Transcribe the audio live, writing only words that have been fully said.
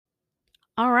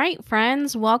All right,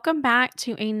 friends, welcome back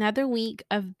to another week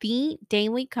of the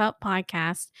Daily Cup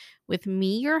podcast with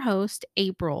me, your host,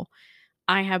 April.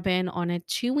 I have been on a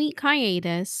 2 week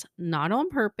hiatus, not on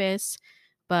purpose,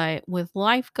 but with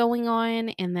life going on.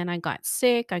 And then I got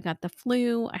sick. I got the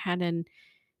flu. I had an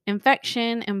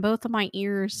infection in both of my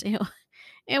ears.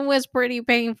 It was pretty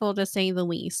painful to say the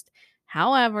least.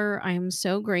 However, I am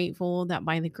so grateful that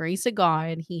by the grace of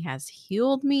God, He has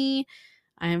healed me.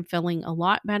 I am feeling a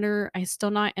lot better. I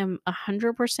still not am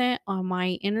 100% on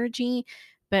my energy,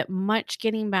 but much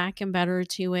getting back and better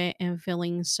to it and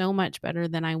feeling so much better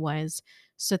than I was.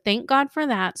 So thank God for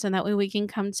that. So that way we can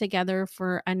come together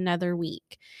for another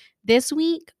week. This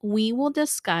week, we will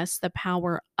discuss the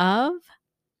power of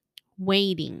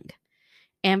waiting.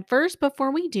 And first,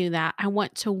 before we do that, I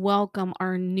want to welcome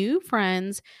our new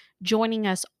friends joining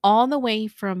us all the way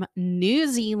from New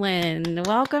Zealand.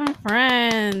 Welcome,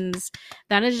 friends.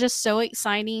 That is just so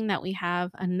exciting that we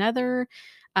have another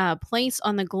place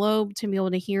on the globe to be able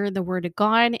to hear the word of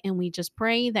God. And we just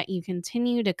pray that you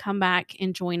continue to come back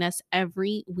and join us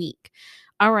every week.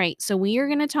 All right, so we are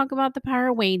going to talk about the power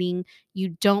of waiting. You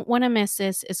don't want to miss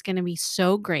this. It's going to be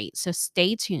so great. So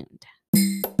stay tuned.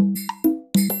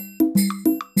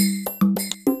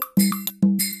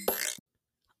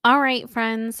 All right,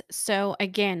 friends. So,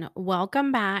 again,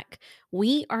 welcome back.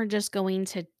 We are just going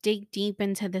to dig deep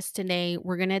into this today.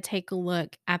 We're going to take a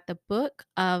look at the book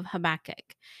of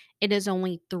Habakkuk. It is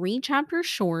only 3 chapters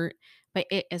short, but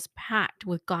it is packed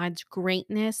with God's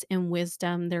greatness and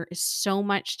wisdom. There is so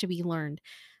much to be learned.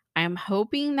 I am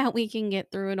hoping that we can get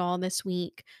through it all this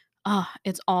week. Oh,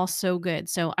 it's all so good.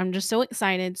 So I'm just so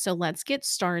excited. So let's get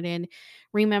started.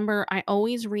 Remember, I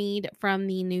always read from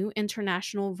the New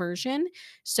International Version.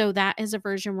 So that is a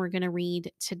version we're going to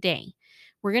read today.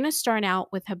 We're going to start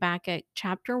out with Habakkuk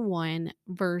chapter 1,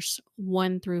 verse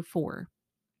 1 through 4.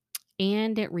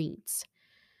 And it reads: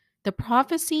 The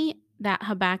prophecy that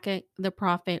Habakkuk the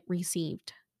prophet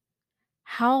received.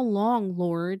 How long,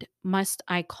 Lord, must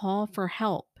I call for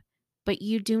help, but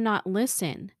you do not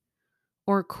listen,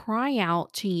 or cry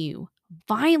out to you,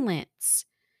 violence,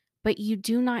 but you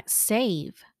do not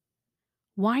save?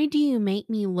 Why do you make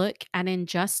me look at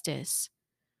injustice?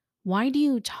 Why do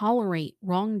you tolerate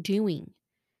wrongdoing?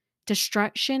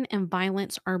 Destruction and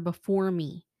violence are before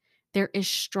me. There is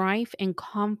strife and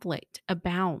conflict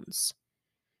abounds.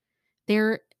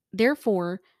 There,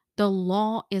 therefore, the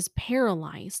law is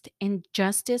paralyzed and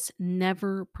justice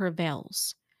never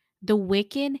prevails. The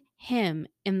wicked him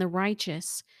and the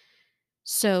righteous,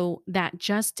 so that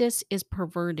justice is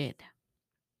perverted.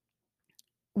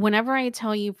 Whenever I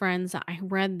tell you, friends, that I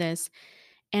read this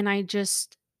and I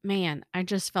just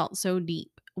felt so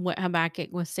deep what Habakkuk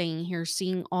was saying here,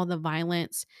 seeing all the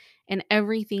violence and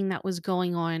everything that was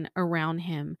going on around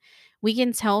him. We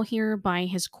can tell here by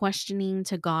his questioning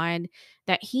to God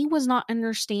that he was not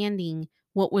understanding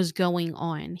what was going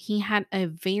on. He had a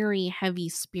very heavy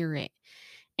spirit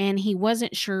and he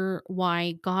wasn't sure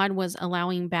why God was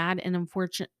allowing bad and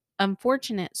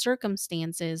unfortunate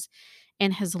circumstances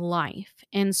in his life.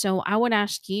 And so I would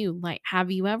ask you, like, have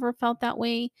you ever felt that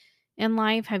way in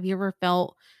life? Have you ever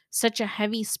felt such a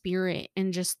heavy spirit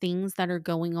and just things that are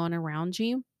going on around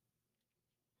you?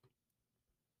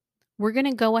 We're going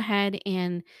to go ahead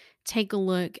and take a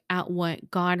look at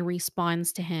what God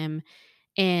responds to him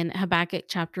in Habakkuk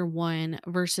chapter 1,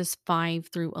 verses 5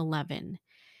 through 11.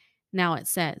 Now it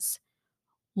says,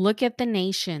 Look at the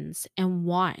nations and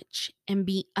watch and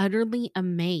be utterly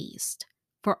amazed.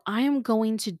 For I am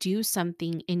going to do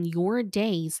something in your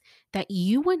days that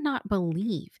you would not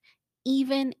believe,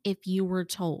 even if you were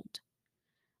told.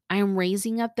 I am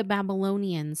raising up the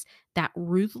Babylonians, that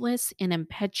ruthless and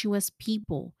impetuous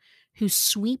people who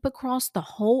sweep across the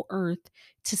whole earth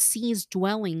to seize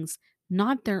dwellings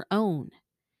not their own.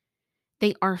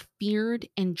 They are feared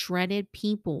and dreaded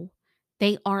people.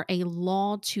 They are a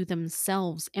law to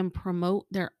themselves and promote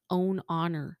their own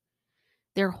honor.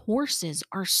 Their horses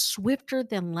are swifter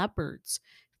than leopards,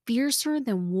 fiercer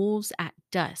than wolves at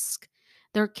dusk.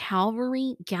 Their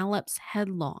cavalry gallops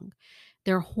headlong.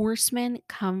 Their horsemen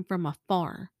come from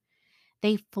afar.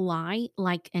 They fly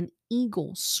like an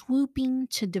eagle swooping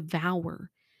to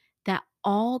devour, that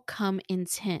all come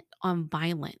intent on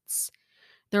violence.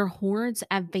 Their hordes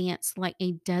advance like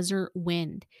a desert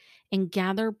wind and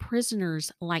gather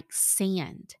prisoners like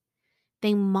sand.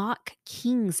 They mock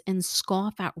kings and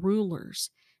scoff at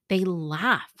rulers. They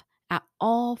laugh at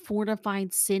all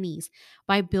fortified cities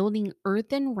by building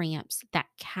earthen ramps that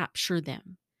capture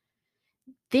them.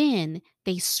 Then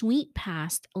they sweep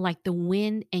past like the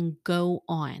wind and go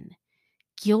on.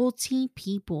 Guilty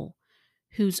people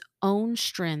whose own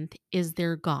strength is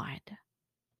their God.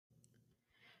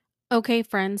 Okay,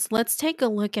 friends, let's take a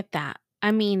look at that.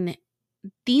 I mean,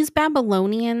 these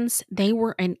Babylonians, they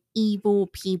were an evil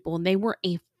people. They were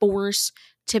a force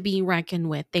to be reckoned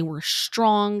with. They were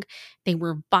strong, they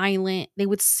were violent, they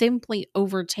would simply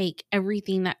overtake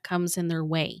everything that comes in their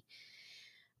way.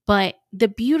 But the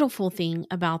beautiful thing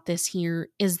about this here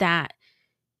is that,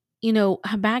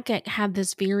 Habakkuk had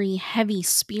this very heavy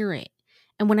spirit.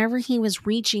 And whenever he was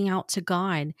reaching out to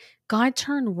God, God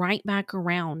turned right back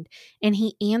around and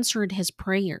he answered his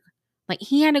prayer. Like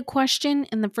he had a question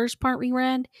in the first part we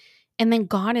read, and then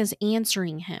God is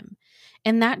answering him.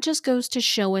 And that just goes to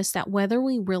show us that whether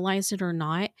we realize it or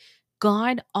not,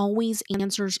 God always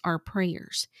answers our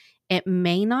prayers. It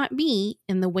may not be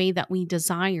in the way that we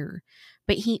desire,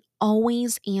 but he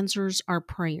always answers our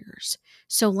prayers.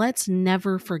 So let's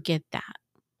never forget that.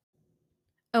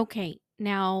 Okay,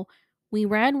 now we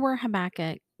read where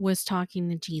Habakkuk was talking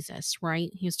to Jesus,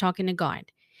 right? He was talking to God.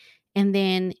 And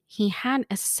then he had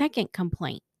a second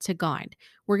complaint to God.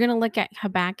 We're going to look at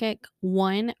Habakkuk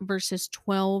 1, verses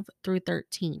 12 through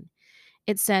 13.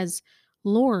 It says,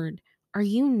 Lord, are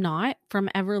you not from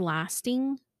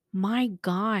everlasting? My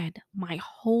God, my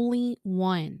Holy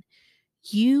One,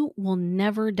 you will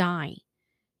never die.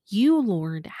 You,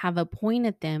 Lord, have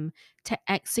appointed them to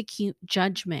execute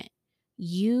judgment.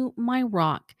 You, my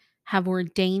rock, have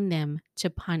ordained them to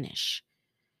punish.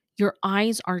 Your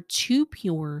eyes are too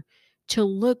pure to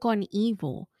look on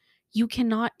evil. You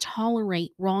cannot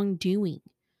tolerate wrongdoing.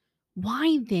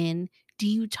 Why then do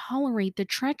you tolerate the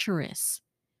treacherous?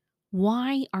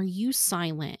 Why are you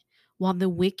silent while the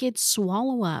wicked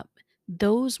swallow up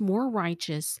those more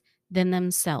righteous than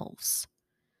themselves?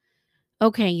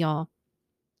 Okay, y'all.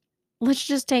 Let's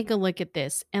just take a look at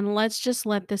this and let's just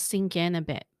let this sink in a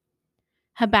bit.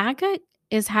 Habakkuk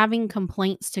is having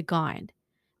complaints to God,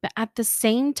 but at the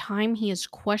same time, he is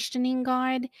questioning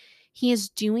God. He is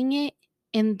doing it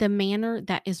in the manner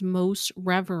that is most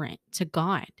reverent to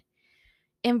God.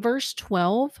 In verse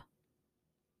 12,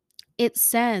 it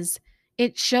says,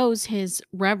 it shows his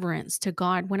reverence to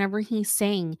God whenever he's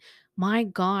saying, My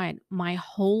God, my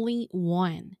Holy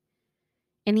One.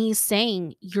 And he's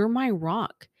saying, You're my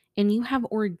rock, and you have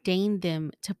ordained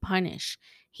them to punish.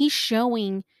 He's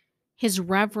showing his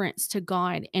reverence to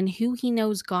God and who he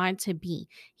knows God to be.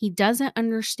 He doesn't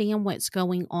understand what's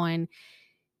going on.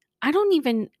 I don't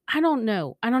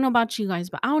know. I don't know about you guys,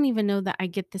 but I don't even know that I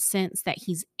get the sense that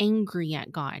he's angry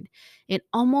at God. It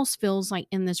almost feels like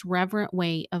in this reverent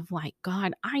way of like,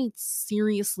 God, I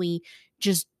seriously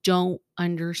just don't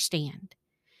understand.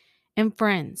 And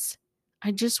friends,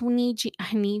 I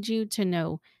need you to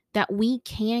know that we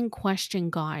can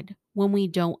question God when we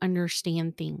don't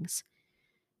understand things.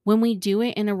 When we do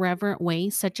it in a reverent way,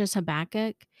 such as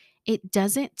Habakkuk, it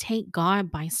doesn't take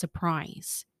God by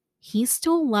surprise. He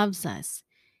still loves us.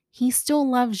 He still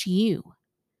loves you.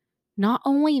 Not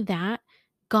only that,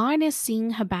 God is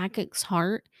seeing Habakkuk's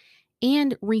heart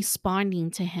and responding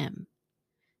to him.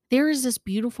 There is this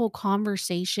beautiful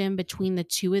conversation between the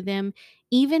two of them,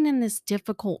 even in this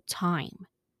difficult time.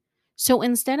 So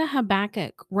instead of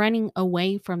Habakkuk running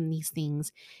away from these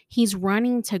things, he's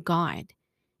running to God.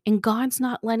 And God's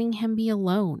not letting him be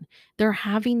alone. They're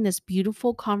having this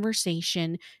beautiful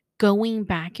conversation going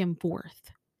back and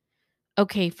forth.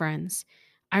 Okay, friends,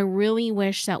 I really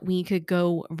wish that we could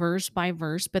go verse by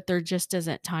verse, but there just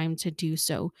isn't time to do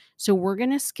so. So we're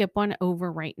going to skip on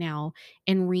over right now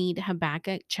and read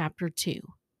Habakkuk chapter 2.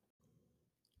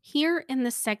 Here in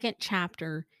the second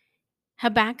chapter,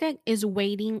 Habakkuk is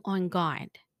waiting on God.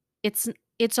 It's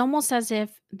it's almost as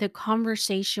if the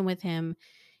conversation with him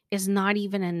is not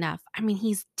even enough. I mean,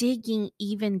 he's digging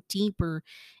even deeper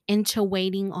into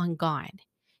waiting on God.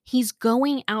 He's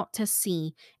going out to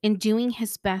sea and doing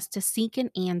his best to seek an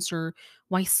answer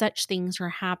why such things are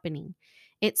happening.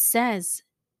 It says,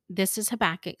 this is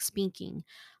Habakkuk speaking,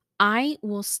 I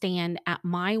will stand at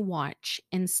my watch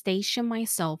and station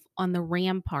myself on the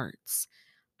ramparts.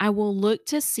 I will look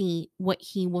to see what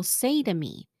he will say to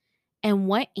me and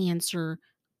what answer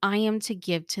I am to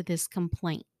give to this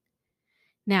complaint.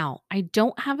 Now, I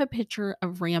don't have a picture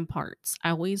of ramparts. I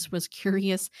always was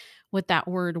curious what that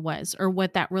word was or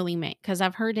what that really meant because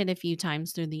I've heard it a few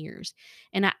times through the years.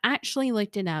 And I actually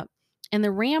looked it up. And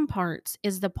the ramparts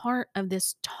is the part of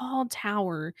this tall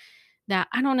tower that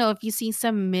I don't know if you see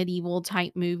some medieval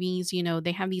type movies,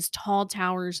 they have these tall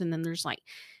towers and then there's like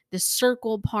this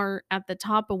circle part at the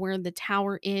top of where the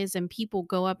tower is and people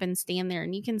go up and stand there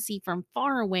and you can see from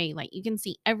far away, like you can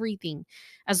see everything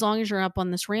as long as you're up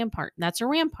on this rampart. That's a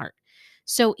rampart.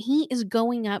 So he is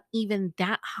going up even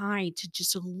that high to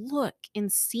just look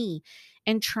and see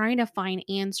and try to find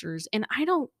answers. And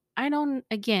I don't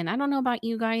know about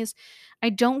you guys. I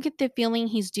don't get the feeling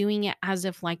he's doing it as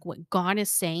if like what God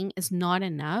is saying is not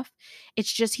enough.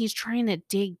 It's just he's trying to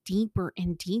dig deeper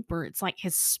and deeper. It's like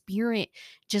his spirit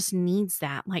just needs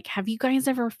that. Like, have you guys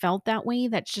ever felt that way?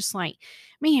 That's just like,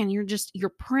 man, you're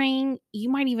praying, you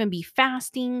might even be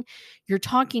fasting, you're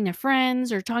talking to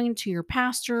friends or talking to your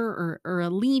pastor or a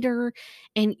leader,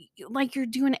 and like you're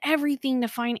doing everything to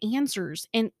find answers,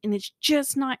 and it's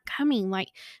just not coming. Like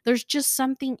there's just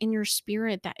something in your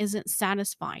spirit that isn't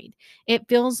satisfied. It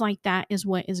feels like that is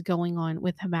what is going on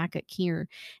with Habakkuk here.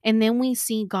 And then we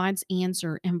see God's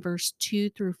answer in verse 2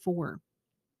 through 4.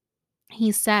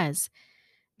 He says,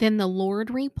 "Then the Lord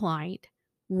replied,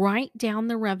 'Write down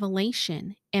the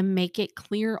revelation and make it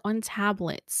clear on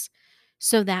tablets,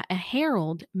 so that a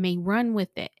herald may run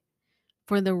with it.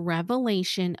 For the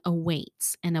revelation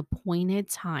awaits an appointed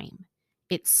time.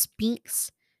 It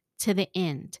speaks to the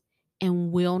end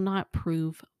and will not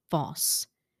prove false.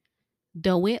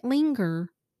 Though it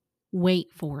linger,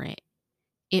 wait for it.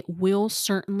 It will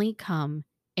certainly come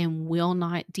and will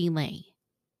not delay.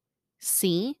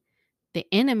 See, the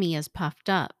enemy is puffed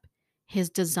up. His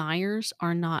desires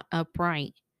are not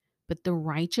upright, but the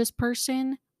righteous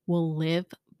person will live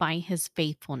by his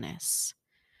faithfulness.'"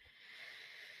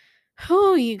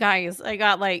 Oh, you guys, I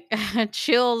got like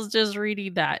chills just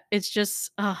reading that. It's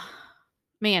just,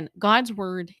 man, God's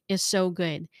word is so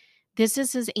good. This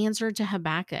is his answer to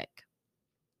Habakkuk.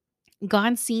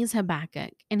 God sees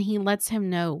Habakkuk and he lets him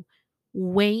know,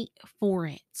 wait for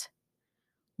it.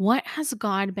 What has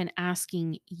God been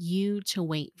asking you to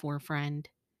wait for, friend?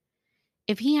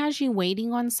 If he has you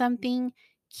waiting on something,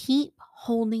 keep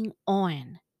holding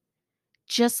on.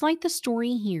 Just like the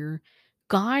story here,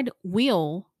 God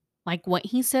will, like what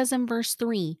he says in verse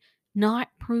 3, not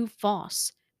prove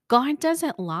false. God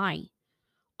doesn't lie.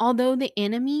 Although the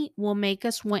enemy will make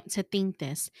us want to think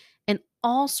this and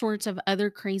all sorts of other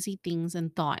crazy things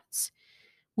and thoughts.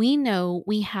 We know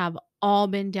we have all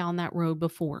been down that road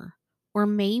before. Or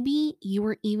maybe you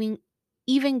were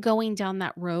even going down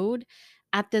that road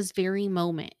at this very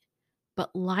moment.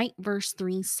 But like verse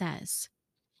 3 says,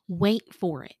 wait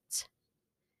for it.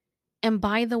 And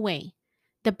by the way,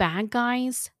 the bad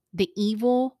guys, the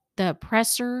evil, the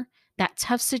oppressor, that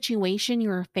tough situation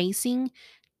you're facing,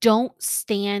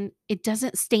 it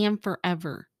doesn't stand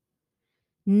forever.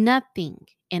 Nothing,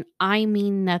 and I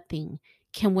mean nothing,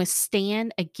 can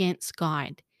withstand against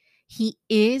God. He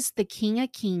is the King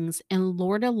of Kings and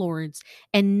Lord of Lords,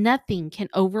 and nothing can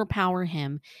overpower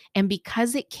him. And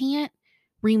because it can't,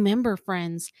 remember,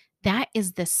 friends, that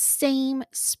is the same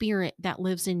spirit that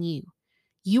lives in you.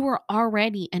 You are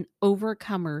already an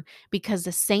overcomer because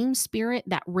the same spirit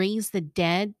that raised the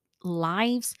dead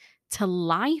lives to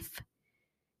life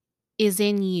is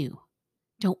in you.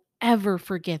 Don't ever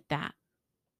forget that.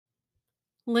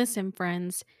 Listen,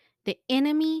 friends, the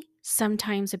enemy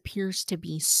sometimes appears to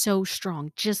be so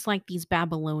strong, just like these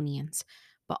Babylonians,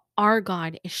 but our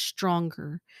God is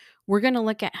stronger. We're going to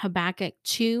look at Habakkuk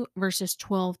 2, verses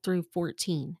 12 through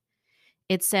 14.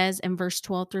 It says in verse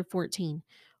 12 through 14,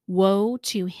 "Woe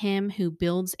to him who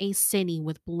builds a city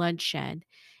with bloodshed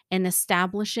and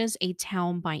establishes a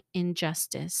town by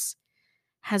injustice.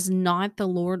 Has not the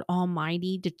Lord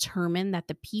Almighty determined that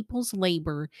the people's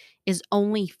labor is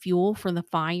only fuel for the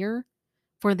fire?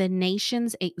 For the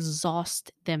nations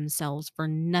exhaust themselves for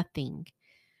nothing.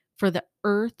 For the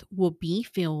earth will be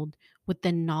filled with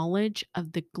the knowledge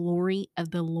of the glory of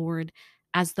the Lord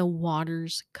as the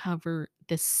waters cover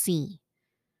the sea."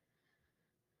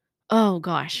 Oh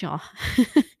gosh, y'all.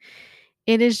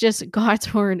 It is just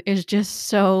God's word is just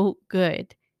so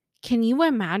good. Can you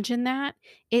imagine that?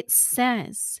 It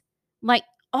says, like,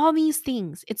 all these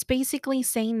things. It's basically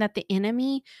saying that the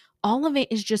enemy, all of it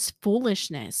is just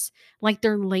foolishness. Like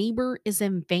their labor is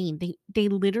in vain. They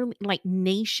literally, like,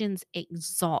 nations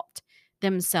exalt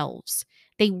themselves.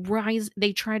 They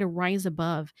try to rise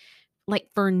above, like,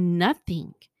 for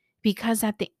nothing, because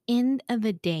at the end of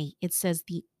the day it says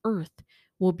the earth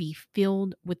will be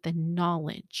filled with the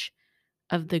knowledge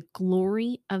of the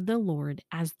glory of the Lord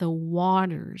as the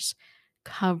waters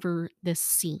cover the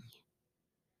sea.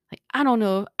 Like, I don't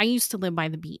know, I used to live by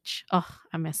the beach. Oh,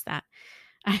 I miss that.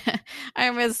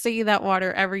 I miss seeing that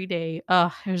water every day.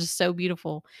 Oh, it was just so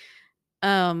beautiful.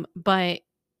 But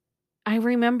I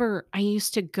remember I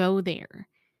used to go there.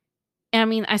 I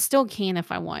mean, I still can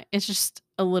if I want. It's just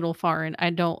a little far and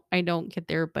I don't get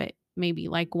there but maybe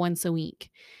like once a week.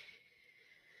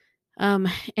 Um,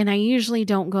 and I usually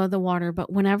don't go to the water,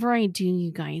 but whenever I do,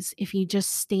 you guys, if you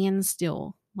just stand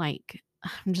still, like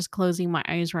I'm just closing my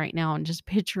eyes right now and just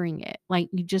picturing it. Like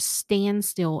you just stand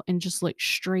still and just look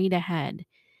straight ahead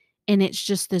and it's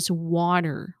just this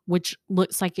water which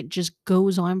looks like it just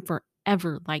goes on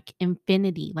forever, like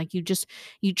infinity. Like you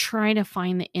try to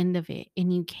find the end of it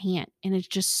and you can't. And it's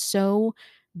just so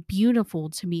beautiful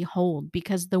to behold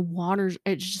because the waters,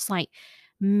 it's just like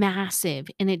massive,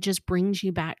 and it just brings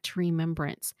you back to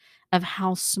remembrance of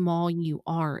how small you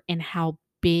are and how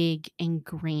big and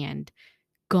grand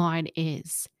God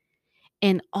is.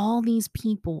 And all these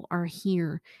people are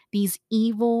here, these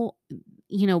evil,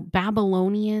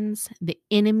 Babylonians, the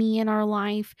enemy in our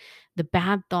life, the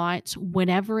bad thoughts,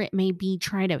 whatever it may be,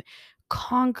 try to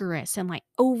conquer us and like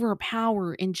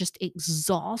overpower and just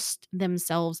exhaust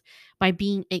themselves by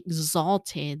being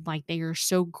exalted like they are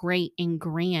so great and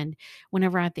grand,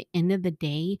 whenever at the end of the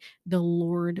day the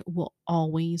Lord will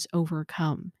always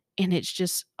overcome. And it's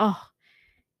just, oh,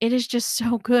 it is just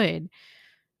so good.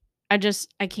 I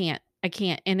can't. I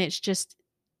can't. And it's just,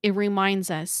 it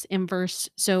reminds us in verse,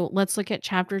 so let's look at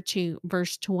chapter 2,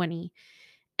 verse 20.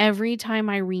 Every time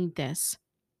I read this,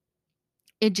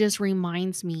 it just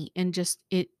reminds me, and just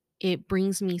it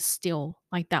brings me still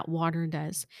like that water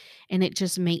does. And it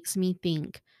just makes me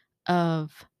think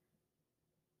of,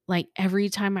 like, every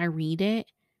time I read it,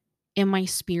 in my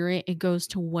spirit, it goes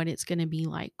to what it's going to be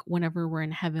like whenever we're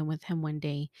in heaven with him one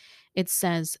day. It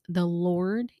says, "The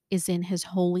Lord is in his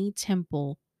holy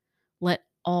temple. Let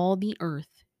all the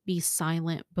earth be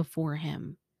silent before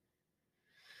him."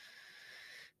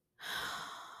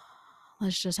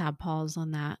 Let's just have pause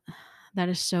on that. That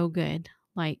is so good.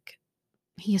 Like,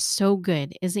 he is so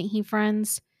good, isn't he,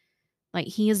 friends? Like,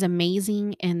 he is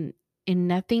amazing, and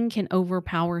nothing can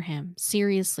overpower him.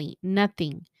 Seriously,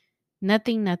 nothing.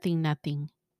 Nothing, nothing, nothing.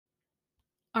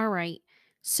 All right.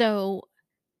 So,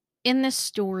 in this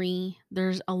story,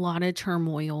 there's a lot of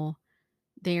turmoil.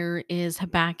 There is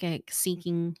Habakkuk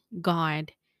seeking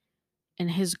God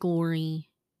and his glory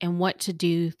and what to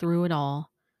do through it all.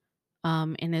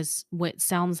 And is what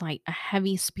sounds like a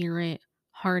heavy spirit,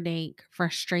 heartache,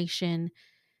 frustration,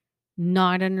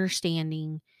 not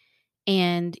understanding.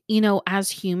 And, as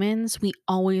humans, we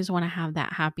always want to have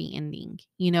that happy ending.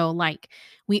 Like,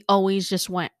 we always just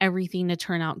want everything to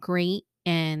turn out great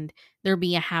and there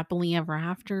be a happily ever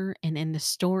after and in the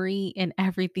story and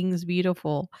everything's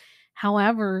beautiful.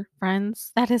 However,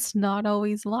 friends, that is not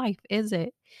always life, is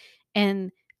it?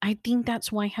 And I think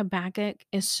that's why Habakkuk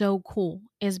is so cool,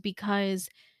 is because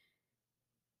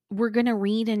we're going to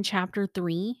read in chapter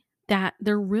 3 that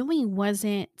there really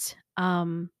wasn't,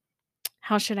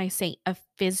 how should I say, a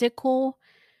physical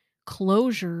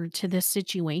closure to this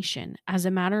situation. As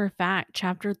a matter of fact,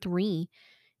 chapter 3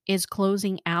 is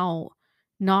closing out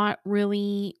not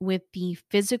really with the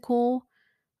physical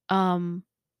um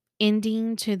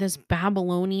ending to this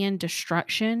Babylonian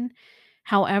destruction.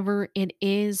 However, it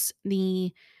is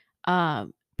the uh,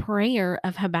 prayer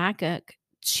of Habakkuk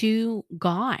to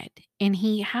God. And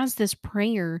he has this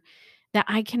prayer that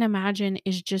I can imagine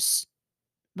is just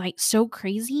like so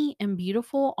crazy and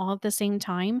beautiful all at the same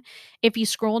time. If you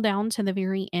scroll down to the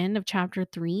very end of chapter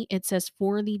 3, it says,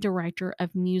 "For the director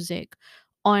of music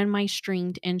on my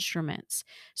stringed instruments."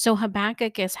 So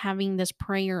Habakkuk is having this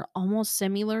prayer almost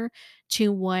similar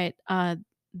to what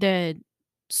the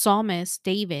psalmist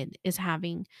David is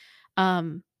having.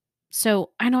 Um,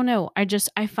 so I don't know. I just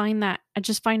find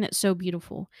it so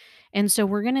beautiful. And so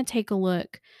we're gonna take a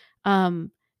look.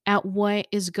 At what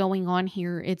is going on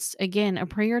here. It's again a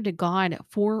prayer to God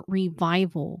for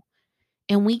revival.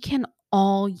 And we can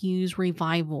all use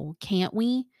revival, can't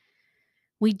we?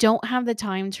 We don't have the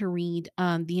time to read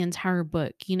the entire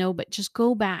book, but just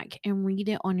go back and read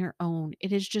it on your own.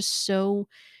 It is just so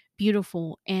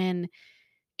beautiful. And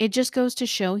it just goes to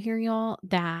show here, y'all,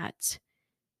 that,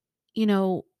 you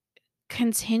know,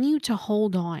 continue to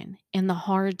hold on in the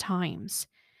hard times.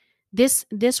 This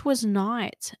was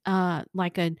not,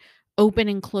 like a open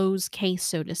and closed case,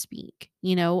 so to speak,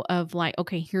 of like,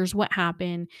 okay, here's what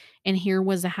happened and here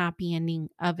was a happy ending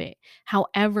of it.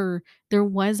 However, there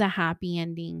was a happy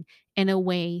ending in a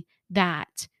way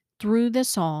that through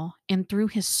this all and through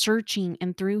his searching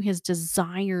and through his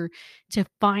desire to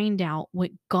find out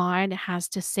what God has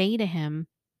to say to him,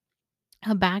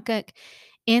 Habakkuk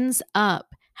ends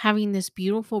up having this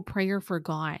beautiful prayer for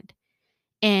God.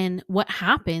 And what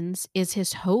happens is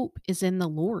his hope is in the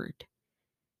Lord.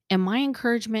 And my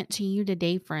encouragement to you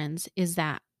today, friends, is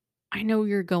that I know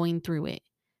you're going through it.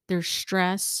 There's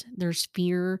stress, there's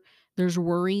fear, there's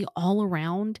worry all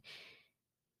around.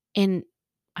 And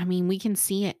I mean, we can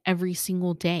see it every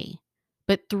single day.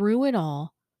 But through it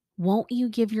all, won't you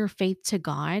give your faith to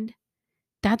God?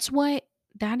 That's what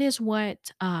that is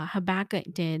what Habakkuk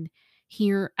did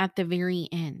here at the very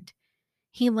end.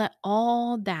 He let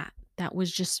all that that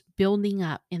was just building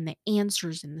up, and the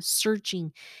answers and the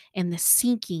searching and the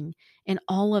seeking and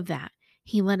all of that.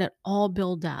 He let it all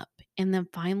build up. And then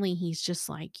finally, he's just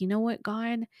like, you know what,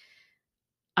 God,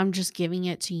 I'm just giving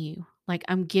it to you. Like,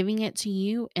 I'm giving it to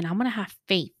you, and I'm going to have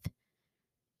faith.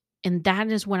 And that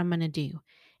is what I'm going to do.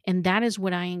 And that is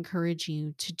what I encourage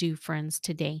you to do, friends,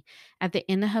 today. At the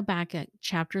end of Habakkuk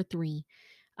chapter 3,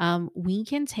 we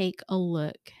can take a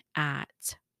look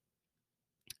at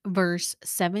verse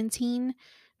 17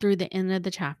 through the end of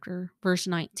the chapter, verse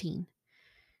 19.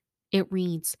 It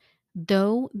reads,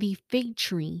 "Though the fig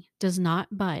tree does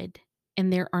not bud,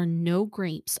 and there are no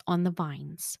grapes on the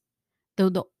vines, though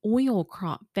the oil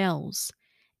crop fails,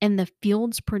 and the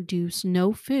fields produce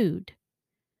no food,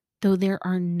 though there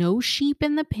are no sheep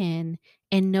in the pen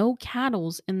and no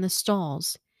cattle in the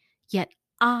stalls, yet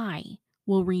I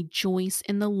will rejoice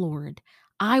in the Lord.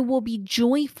 I will be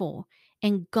joyful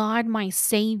in God my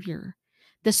Savior.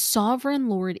 The sovereign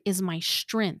Lord is my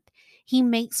strength. He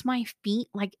makes my feet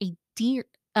like a deer.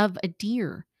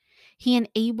 He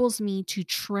enables me to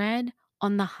tread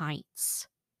on the heights."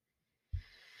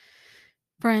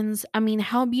 Friends, I mean,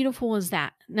 how beautiful is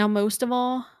that? Now, most of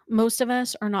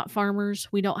us are not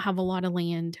farmers. We don't have a lot of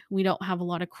land. We don't have a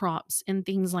lot of crops and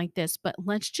things like this. But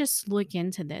let's just look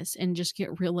into this and just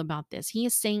get real about this. He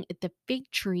is saying if the fig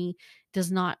tree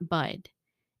does not bud,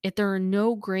 if there are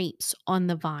no grapes on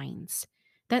the vines,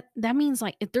 that means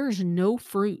like if there's no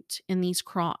fruit in these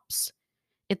crops,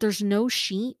 if there's no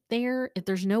sheep there, if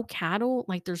there's no cattle,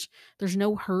 like there's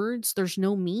no herds, there's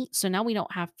no meat. So now we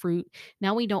don't have fruit.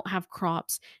 Now we don't have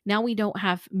crops. Now we don't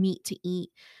have meat to eat.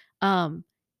 Um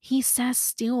he says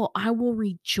still, I will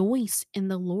rejoice in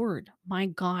the Lord, my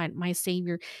God, my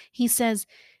Savior. He says,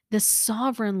 the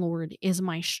sovereign Lord is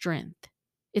my strength.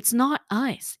 It's not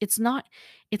us. It's not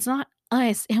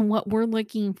us and what we're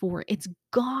looking for. It's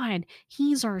God.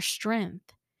 He's our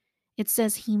strength. It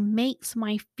says, He makes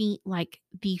my feet like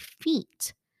the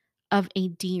feet of a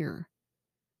deer.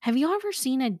 Have you ever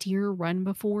seen a deer run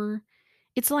before?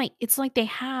 It's like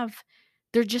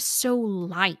they're just so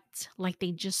light, like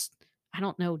they just, I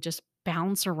don't know, just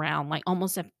bounce around, like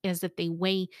almost as if they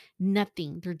weigh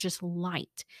nothing. They're just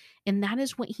light. And that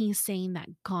is what he's saying that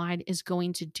God is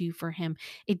going to do for him.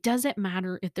 It doesn't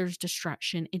matter if there's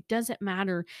destruction. It doesn't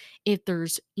matter if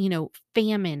there's,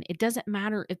 famine. It doesn't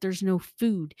matter if there's no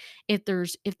food, if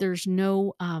there's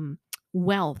no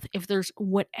wealth, if there's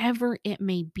whatever it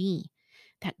may be,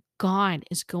 that God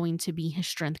is going to be his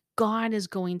strength. God is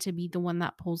going to be the one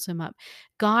that pulls him up.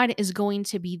 God is going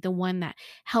to be the one that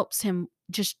helps him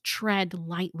just tread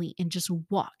lightly and just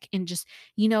walk and just,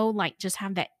 like just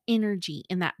have that energy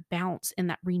and that bounce and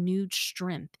that renewed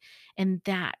strength. And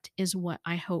that is what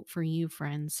I hope for you,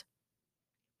 friends.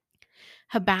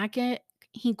 Habakkuk,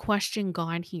 he questioned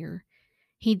God here.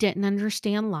 He didn't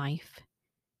understand life.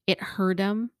 It hurt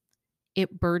him,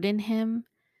 it burdened him,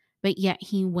 but yet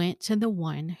he went to the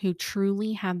one who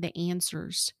truly had the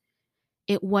answers.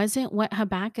 It wasn't what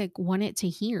Habakkuk wanted to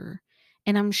hear,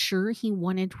 and I'm sure he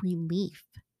wanted relief.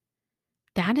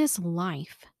 That is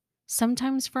life.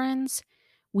 Sometimes, friends,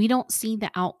 we don't see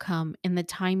the outcome in the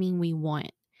timing we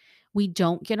want. We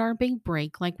don't get our big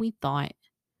break like we thought.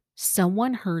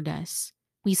 Someone hurt us.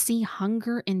 We see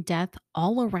hunger and death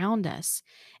all around us.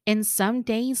 And some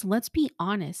days, let's be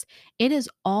honest, it is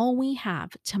all we have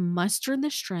to muster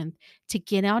the strength to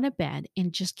get out of bed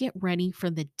and just get ready for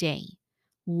the day,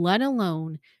 let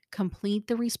alone complete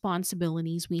the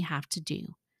responsibilities we have to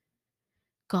do.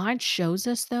 God shows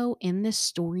us, though, in this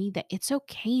story that it's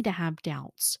okay to have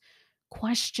doubts,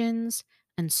 questions,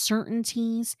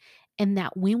 uncertainties, and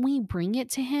that when we bring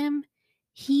it to Him,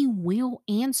 He will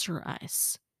answer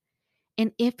us.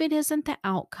 And if it isn't the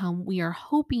outcome we are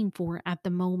hoping for at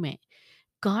the moment,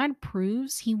 God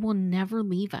proves He will never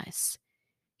leave us.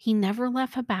 He never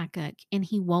left Habakkuk, and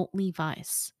He won't leave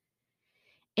us.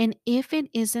 And if it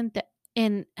isn't the,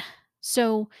 and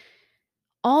so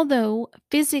although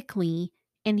physically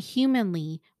and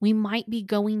humanly we might be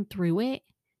going through it,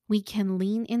 we can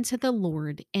lean into the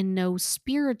Lord and know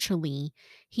spiritually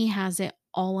He has it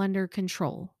all under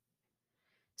control.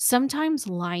 Sometimes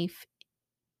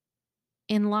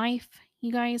in life,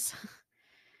 you guys,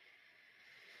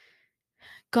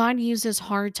 God uses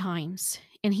hard times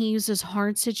and He uses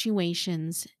hard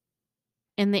situations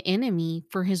and the enemy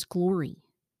for His glory.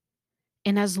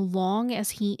 And as long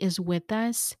as He is with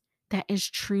us, that is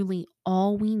truly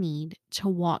all we need to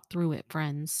walk through it,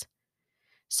 friends.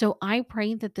 So I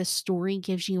pray that this story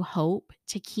gives you hope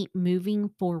to keep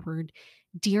moving forward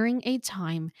during a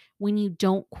time when you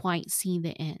don't quite see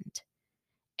the end.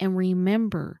 And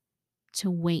remember to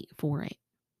wait for it.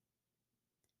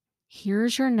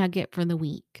 Here's your nugget for the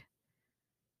week.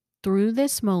 Through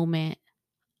this moment,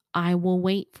 I will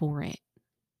wait for it.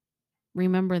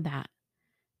 Remember that.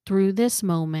 Through this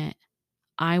moment,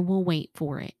 I will wait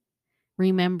for it.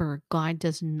 Remember, God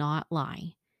does not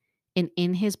lie. And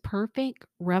in his perfect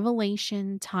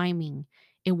revelation timing,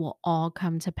 it will all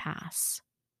come to pass.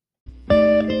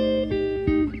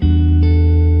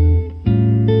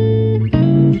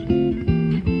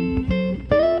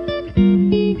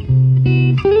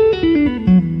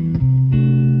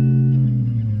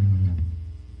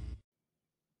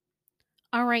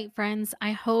 All right, friends,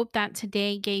 I hope that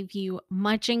today gave you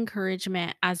much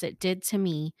encouragement as it did to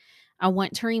me. I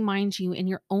want to remind you in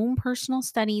your own personal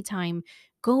study time,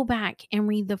 go back and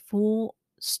read the full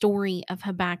story of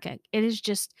Habakkuk. It is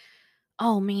just,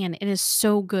 oh man, it is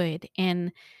so good.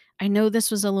 And I know this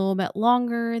was a little bit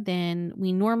longer than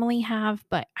we normally have,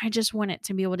 but I just wanted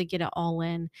to be able to get it all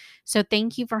in. So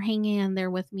thank you for hanging in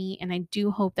there with me. And I do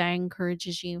hope that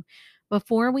encourages you.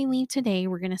 Before we leave today,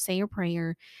 we're going to say a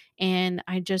prayer. And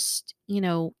I just,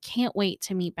 can't wait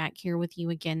to meet back here with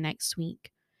you again next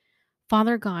week.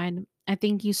 Father God, I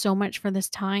thank you so much for this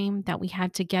time that we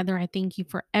had together. I thank you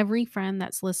for every friend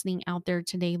that's listening out there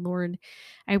today, Lord.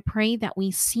 I pray that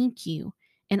we seek you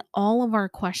in all of our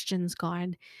questions,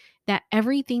 God, that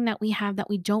everything that we have, that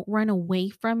we don't run away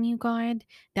from you, God,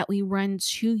 that we run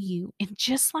to you. And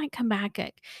just like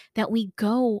Habakkuk, that we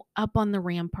go up on the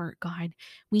rampart, God,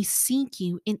 we seek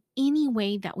you in any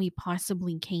way that we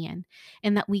possibly can,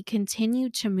 and that we continue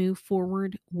to move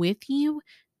forward with you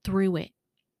through it.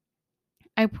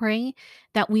 I pray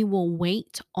that we will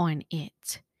wait on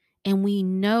it and we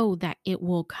know that it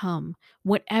will come.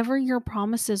 Whatever your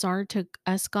promises are to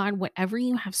us, God, whatever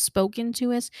you have spoken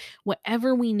to us,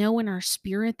 whatever we know in our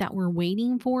spirit that we're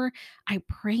waiting for, I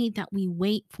pray that we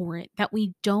wait for it, that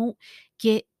we don't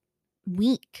get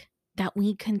weak, that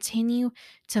we continue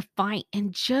to fight.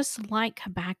 And just like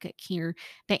Habakkuk here,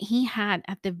 that he had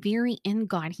at the very end,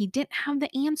 God, he didn't have the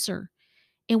answer.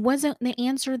 It wasn't the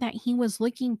answer that he was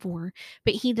looking for,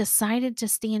 but he decided to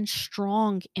stand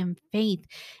strong in faith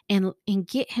and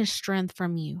get his strength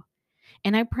from you.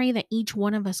 And I pray that each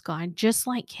one of us, God, just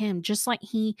like him, just like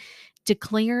he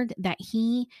declared that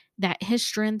his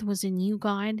strength was in you,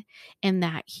 God, and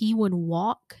that he would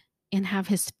walk and have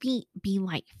his feet be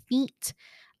like feet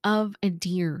of a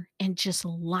deer and just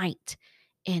light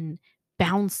and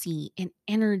bouncy and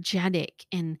energetic.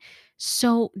 And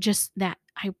so just that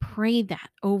I pray that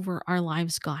over our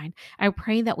lives, God. I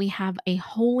pray that we have a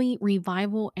holy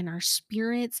revival in our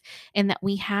spirits and that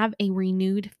we have a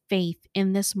renewed faith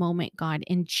in this moment, God.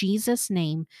 In Jesus'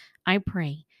 name, I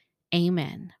pray.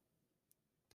 Amen.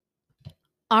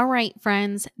 All right,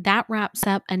 friends, that wraps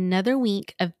up another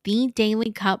week of the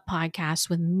Daily Cup podcast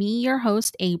with me, your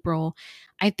host, April.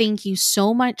 I thank you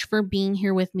so much for being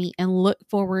here with me and look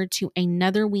forward to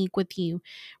another week with you.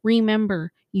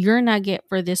 Remember your nugget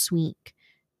for this week.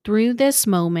 Through this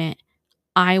moment,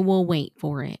 I will wait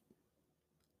for it.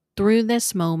 Through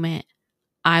this moment,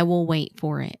 I will wait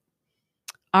for it.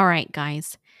 All right,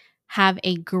 guys, have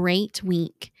a great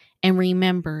week. And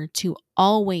remember to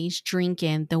always drink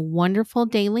in the wonderful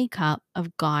daily cup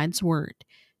of God's Word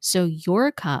so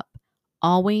your cup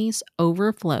always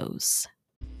overflows.